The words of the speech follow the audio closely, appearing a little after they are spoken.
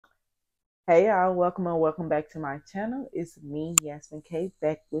Hey y'all, welcome and welcome back to my channel. It's me, Yasmin K,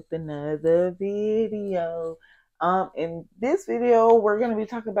 back with another video. In this video, we're gonna be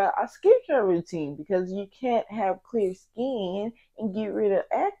talking about our skincare routine because you can't have clear skin and get rid of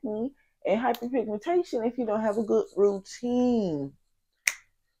acne and hyperpigmentation if you don't have a good routine.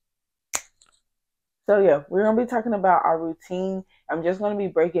 So yeah, we're gonna be talking about our routine. I'm just gonna be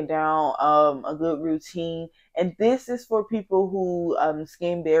breaking down a good routine, and this is for people who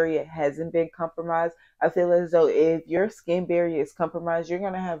skin barrier hasn't been compromised. I feel as though if your skin barrier is compromised, you're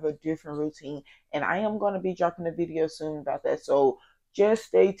gonna have a different routine, and I am gonna be dropping a video soon about that. So just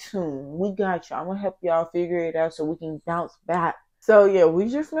stay tuned. We got you. I'm gonna help y'all figure it out so we can bounce back. So yeah, we're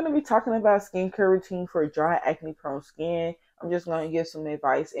just gonna be talking about skincare routine for dry acne prone skin. I'm just going to give some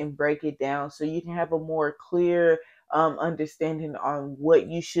advice and break it down so you can have a more clear understanding on what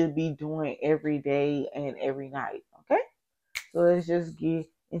you should be doing every day and every night. Okay, so let's just get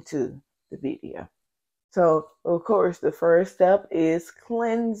into the video. So, of course, the first step is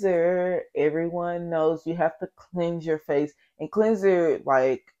cleanser. Everyone knows you have to cleanse your face. And cleanser,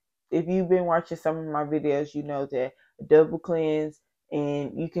 like, if you've been watching some of my videos, you know that a double cleanse,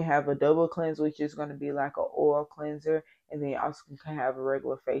 and you can have a double cleanse, which is going to be like an oil cleanser, and then you also can have a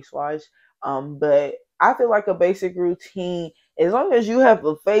regular face wash. But I feel like a basic routine, as long as you have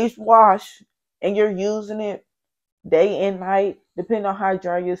a face wash and you're using it day and night, depending on how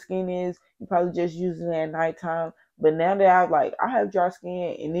dry your skin is, you probably just using it at nighttime. But now that I have dry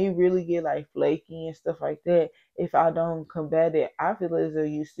skin and it really get like flaky and stuff like that, if I don't combat it, I feel as though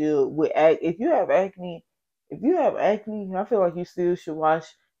you still would act. If you have acne, I feel like you still should wash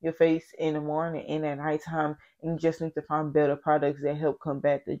your face in the morning and at nighttime, and you just need to find better products that help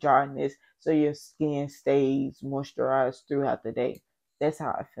combat the dryness so your skin stays moisturized throughout the day. That's how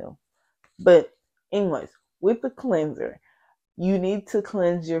I feel. But anyways, with the cleanser, you need to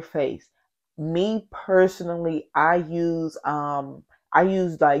cleanse your face. Me personally, I use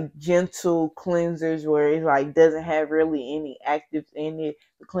like gentle cleansers where it like doesn't have really any actives in it.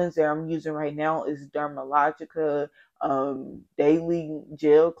 The cleanser I'm using right now is Dermalogica daily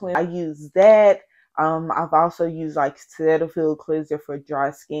gel cleanser. I use that. I've also used like Cetaphil cleanser for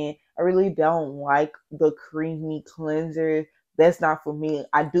dry skin. I really don't like the creamy cleanser. That's not for me.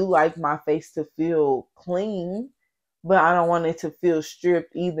 I do like my face to feel clean, but I don't want it to feel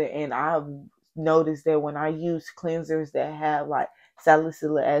stripped either. And I've noticed that when I use cleansers that have like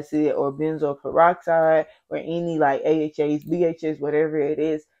salicylic acid or benzoyl peroxide or any like AHAs, BHAs, whatever it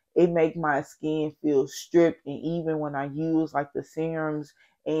is, it make my skin feel stripped. And even when I use like the serums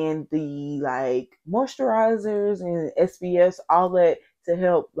and the like moisturizers and SPFs, all that to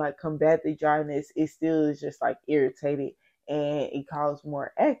help like combat the dryness, it still is just like irritated and it causes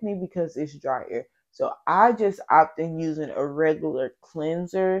more acne because it's drier. So I just opt in using a regular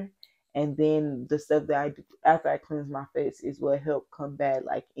cleanser, and then the stuff that I do after I cleanse my face is what help combat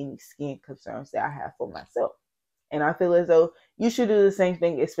like any skin concerns that I have for myself. And I feel as though you should do the same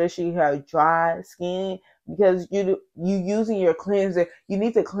thing, especially if you have dry skin, because you using your cleanser, you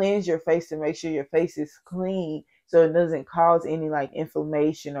need to cleanse your face to make sure your face is clean so it doesn't cause any like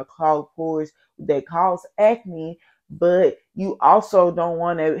inflammation or clogged pores that cause acne. But you also don't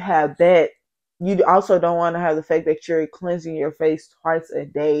want to have that. You also don't want to have the fact that you're cleansing your face twice a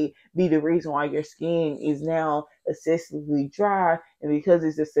day be the reason why your skin is now excessively dry. And because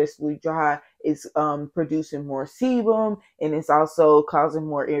it's excessively dry, it's producing more sebum, and it's also causing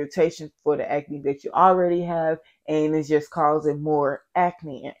more irritation for the acne that you already have, and it's just causing more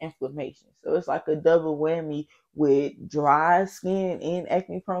acne and inflammation. So it's like a double whammy with dry skin and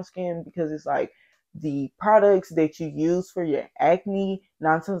acne prone skin, because it's like the products that you use for your acne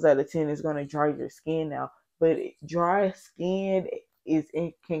 9 times out of 10 is going to dry your skin out. But dry skin is,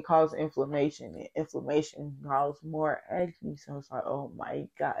 it can cause inflammation, and inflammation causes more acne. So it's like, oh my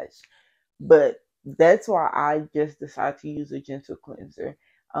gosh. But that's why I just decided to use a gentle cleanser.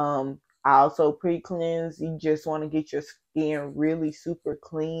 I also pre-cleanse. You just want to get your skin really super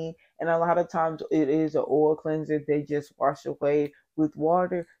clean, and a lot of times it is an oil cleanser they just wash away with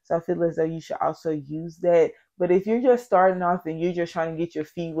water. So I feel as though you should also use that. But if you're just starting off and you're just trying to get your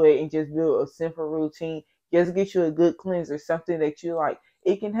feet wet and just build a simple routine, just get you a good cleanser, something that you like.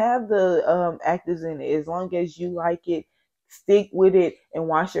 It can have the actives in it as long as you like it. Stick with it and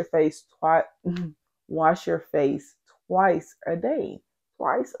wash your face twice. Wash your face twice a day.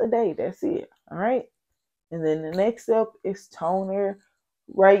 Twice a day. That's it. All right. And then the next step is toner.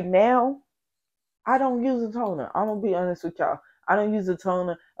 Right now, I don't use a toner. I'm gonna be honest with y'all. I don't use a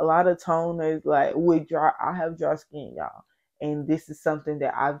toner. A lot of toners, like with dry, I have dry skin, y'all, and this is something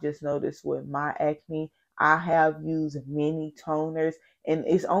that I've just noticed with my acne. I have used many toners, and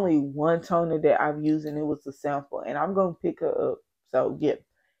it's only one toner that I've used, and it was a sample, and I'm going to pick her up. So, yeah.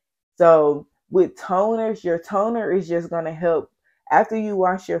 So with toners, your toner is just going to help. After you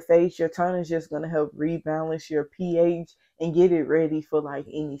wash your face, your toner is just going to help rebalance your pH and get it ready for like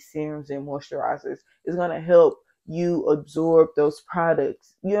any serums and moisturizers. It's going to help you absorb those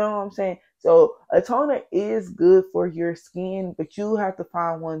products. You know what I'm saying? So a toner is good for your skin, but you have to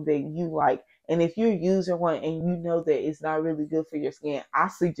find one that you like. And if you're using one and you know that it's not really good for your skin, I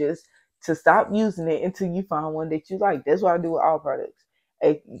suggest to stop using it until you find one that you like. That's what I do with all products.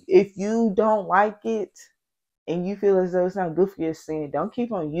 If you don't like it and you feel as though it's not good for your skin, don't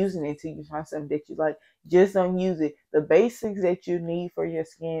keep on using it until you find something that you like. Just don't use it. The basics that you need for your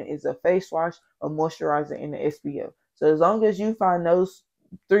skin is a face wash, a moisturizer, and an SPF. So as long as you find those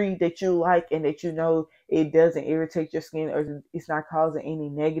three that you like and that you know it doesn't irritate your skin or it's not causing any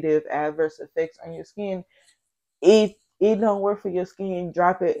negative adverse effects on your skin, if it don't work for your skin,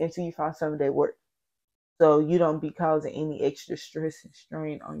 drop it until you find something that works. So you don't be causing any extra stress and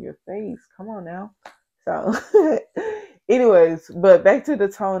strain on your face. Come on now. So anyways, but back to the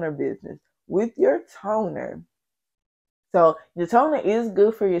toner business. With your toner, so the toner is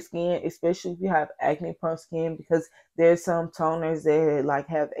good for your skin, especially if you have acne prone skin, because there's some toners that like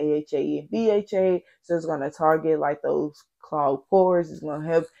have AHA and BHA. So it's gonna target like those clogged pores. It's gonna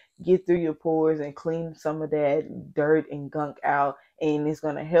help get through your pores and clean some of that dirt and gunk out. And it's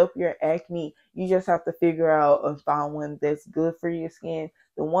gonna help your acne. You just have to figure out and find one that's good for your skin.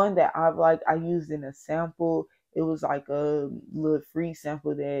 The one that I've liked, I used in a sample. It was like a little free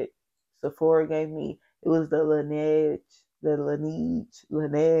sample that Sephora gave me. It was the Laneige.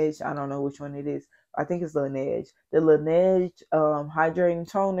 I don't know which one it is. I think it's Laneige. The Laneige hydrating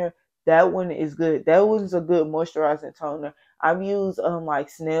toner. That one is good. That one's a good moisturizing toner. I've used like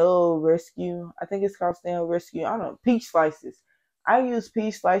Snail Rescue. I think it's called Snail Rescue. I don't know. Peach Slices. I use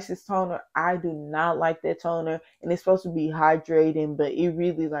Peach Slices toner. I do not like that toner, and it's supposed to be hydrating, but it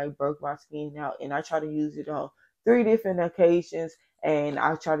really like broke my skin out. And I try to use it on 3 different occasions, and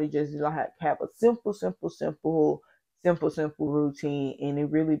I try to just like have a simple routine, and it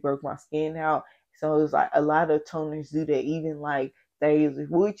really broke my skin out. So it's like a lot of toners do that, even like there's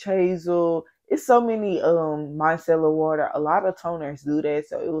witch hazel. It's so many micellar water. A lot of toners do that.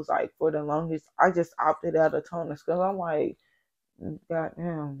 So it was like for the longest, I just opted out of toners because I'm like,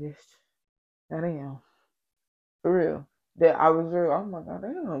 goddamn, bitch, goddamn, for real. That I was real. Oh my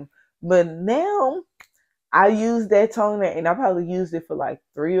goddamn. But now I used that toner, and I probably used it for like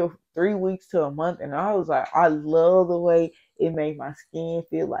 3 weeks to a month, and I was like, I love the way it made my skin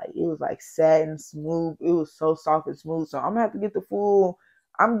feel. Like it was like satin smooth. It was so soft and smooth. So I'm gonna have to get the full.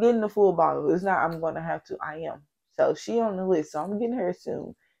 I'm getting the full bottle. It's not. I'm gonna have to. I am. So she on the list. So I'm getting her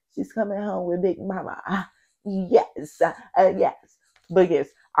soon. She's coming home with Big Mama. Yes, yes. But yes,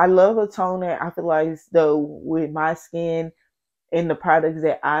 I love a toner. I feel like though with my skin and the products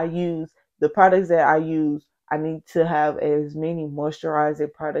that I use, I need to have as many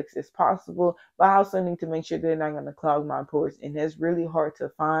moisturizing products as possible, but I also need to make sure they're not going to clog my pores, and that's really hard to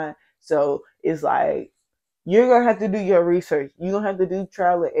find. So it's like you're gonna have to do your research. You're gonna have to do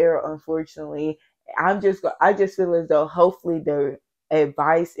trial and error. Unfortunately, I just feel as though hopefully the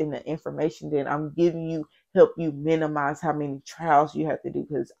advice and the information that I'm giving you help you minimize how many trials you have to do,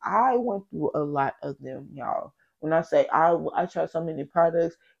 because I went through a lot of them, y'all. When I say I tried so many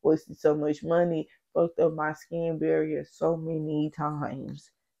products, wasted so much money, fucked up my skin barrier so many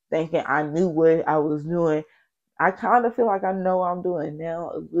times, thinking I knew what I was doing. I kind of feel like I know what I'm doing now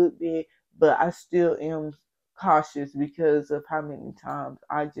a good bit, but I still am cautious because of how many times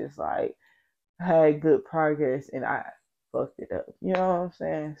I just like had good progress and I fucked it up. You know what I'm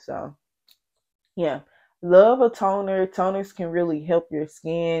saying? So yeah, love a toner. Toners can really help your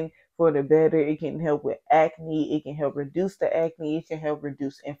skin for the better. It can help with acne. It can help reduce the acne. It can help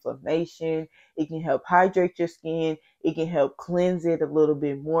reduce inflammation. It can help hydrate your skin. It can help cleanse it a little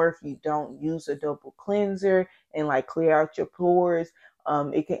bit more if you don't use a double cleanser and like clear out your pores.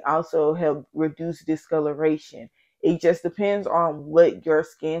 It can also help reduce discoloration. It just depends on what your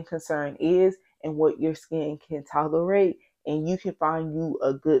skin concern is and what your skin can tolerate, and you can find you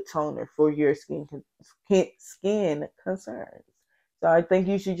a good toner for your skin concerns. So I think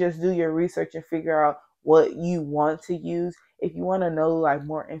you should just do your research and figure out what you want to use. If you want to know like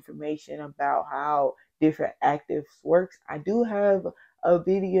more information about how different actives works, I do have a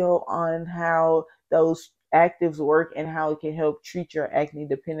video on how those actives work and how it can help treat your acne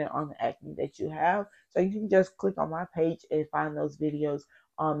depending on the acne that you have. So you can just click on my page and find those videos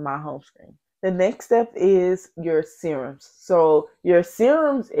on my home screen. The next step is your serums. So your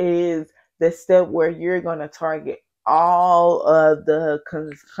serums is the step where you're going to target all of the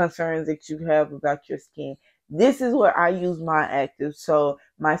concerns that you have about your skin. This is where I use my actives. So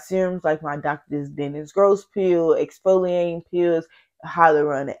my serums, like my Dr. Dennis Gross pill, exfoliating pills,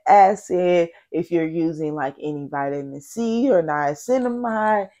 hyaluronic acid, if you're using like any vitamin C or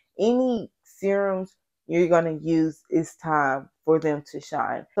niacinamide, any serums you're going to use, it's time for them to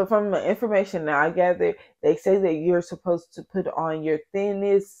shine. So from the information that I gathered, they say that you're supposed to put on your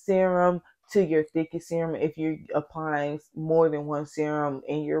thinnest serum to your thickest serum if you're applying more than one serum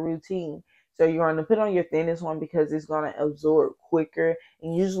in your routine. So you're going to put on your thinnest one because it's going to absorb quicker,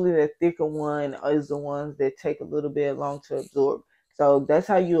 and usually the thicker one is the ones that take a little bit long to absorb. So that's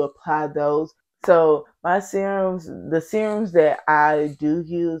how you apply those. So my serums, the serums that I do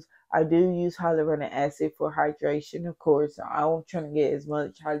use hyaluronic acid for hydration, of course. I'm trying to get as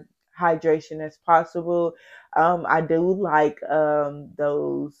much hydration as possible. I do like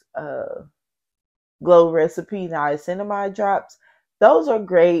those Glow Recipe niacinamide drops. Those are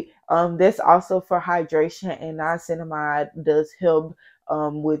great. That's also for hydration, and niacinamide does help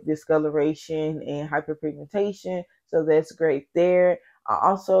with discoloration and hyperpigmentation. So that's great there. I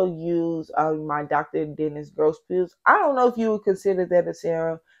also use my Dr. Dennis Gross pills. I don't know if you would consider that a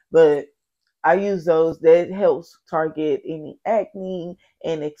serum, but I use those. That helps target any acne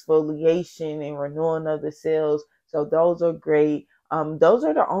and exfoliation and renewing of the cells. So those are great. Those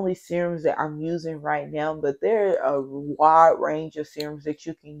are the only serums that I'm using right now, but there are a wide range of serums that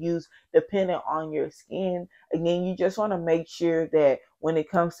you can use depending on your skin. Again, you just want to make sure that when it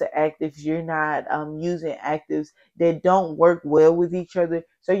comes to actives, you're not using actives that don't work well with each other.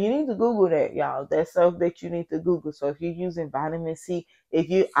 So you need to Google that, y'all. That's stuff that you need to Google. So if you're using vitamin C,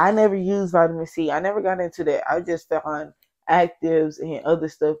 I never used vitamin C. I never got into that. I just found actives and other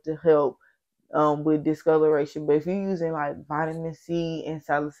stuff to help with discoloration. But if you're using like vitamin C and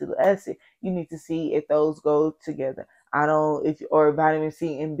salicylic acid, you need to see if those go together. Or vitamin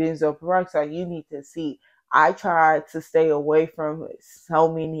C and benzoyl peroxide, you need to see. I try to stay away from so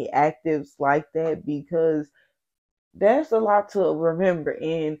many actives like that because there's a lot to remember.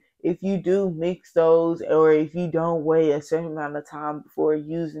 And if you do mix those, or if you don't wait a certain amount of time before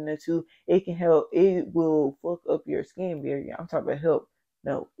using the two, it will fuck up your skin barrier. I'm talking about help.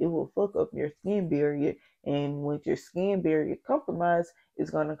 No, it will fuck up your skin barrier. And with your skin barrier compromised,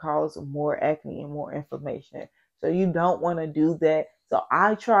 it's going to cause more acne and more inflammation. So you don't want to do that. So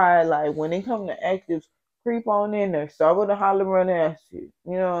I try, like, when it comes to actives, creep on in there. Start with a hyaluronic acid.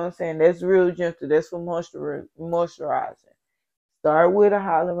 You know what I'm saying? That's real gentle. That's for moisturizing. Start with a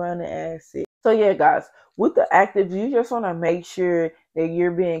hyaluronic acid. So yeah, guys, with the actives, you just want to make sure that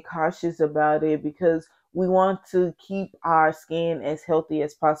you're being cautious about it, because we want to keep our skin as healthy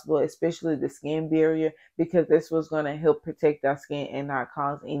as possible, especially the skin barrier, because this was going to help protect our skin and not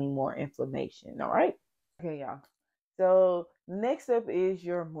cause any more inflammation. All right? Okay, y'all. So next up is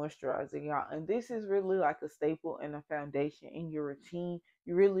your moisturizer, y'all. And this is really like a staple and a foundation in your routine.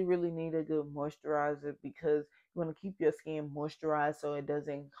 You really, really need a good moisturizer because you want to keep your skin moisturized so it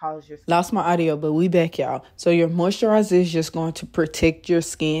doesn't cause your skin. Lost my audio, but we back, y'all. So your moisturizer is just going to protect your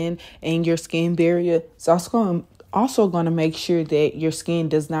skin and your skin barrier. It's also going to make sure that your skin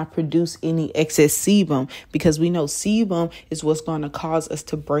does not produce any excess sebum, because we know sebum is what's going to cause us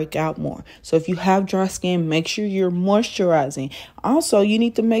to break out more. So if you have dry skin, make sure you're moisturizing. Also, you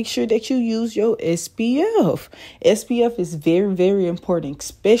need to make sure that you use your SPF. SPF is very, very important,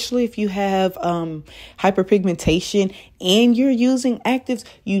 especially if you have hyperpigmentation and you're using actives.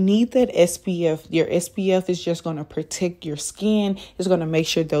 You need that SPF. Your SPF is just going to protect your skin. It's going to make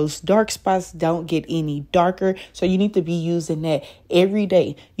sure those dark spots don't get any darker. So you need to be using that every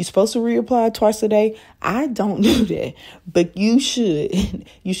day. You're supposed to reapply twice a day. I don't do that, but you should.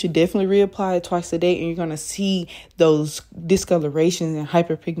 You should definitely reapply it twice a day, and you're going to see those discolorations and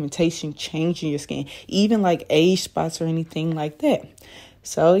hyperpigmentation change in your skin, even like age spots or anything like that.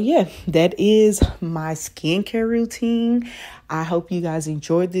 So yeah, that is my skincare routine. I hope you guys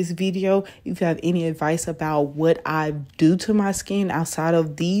enjoyed this video. If you have any advice about what I do to my skin outside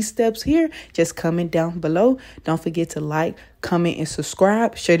of these steps here, just comment down below. Don't forget to like, comment, and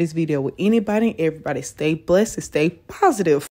subscribe. Share this video with anybody. Everybody stay blessed and stay positive.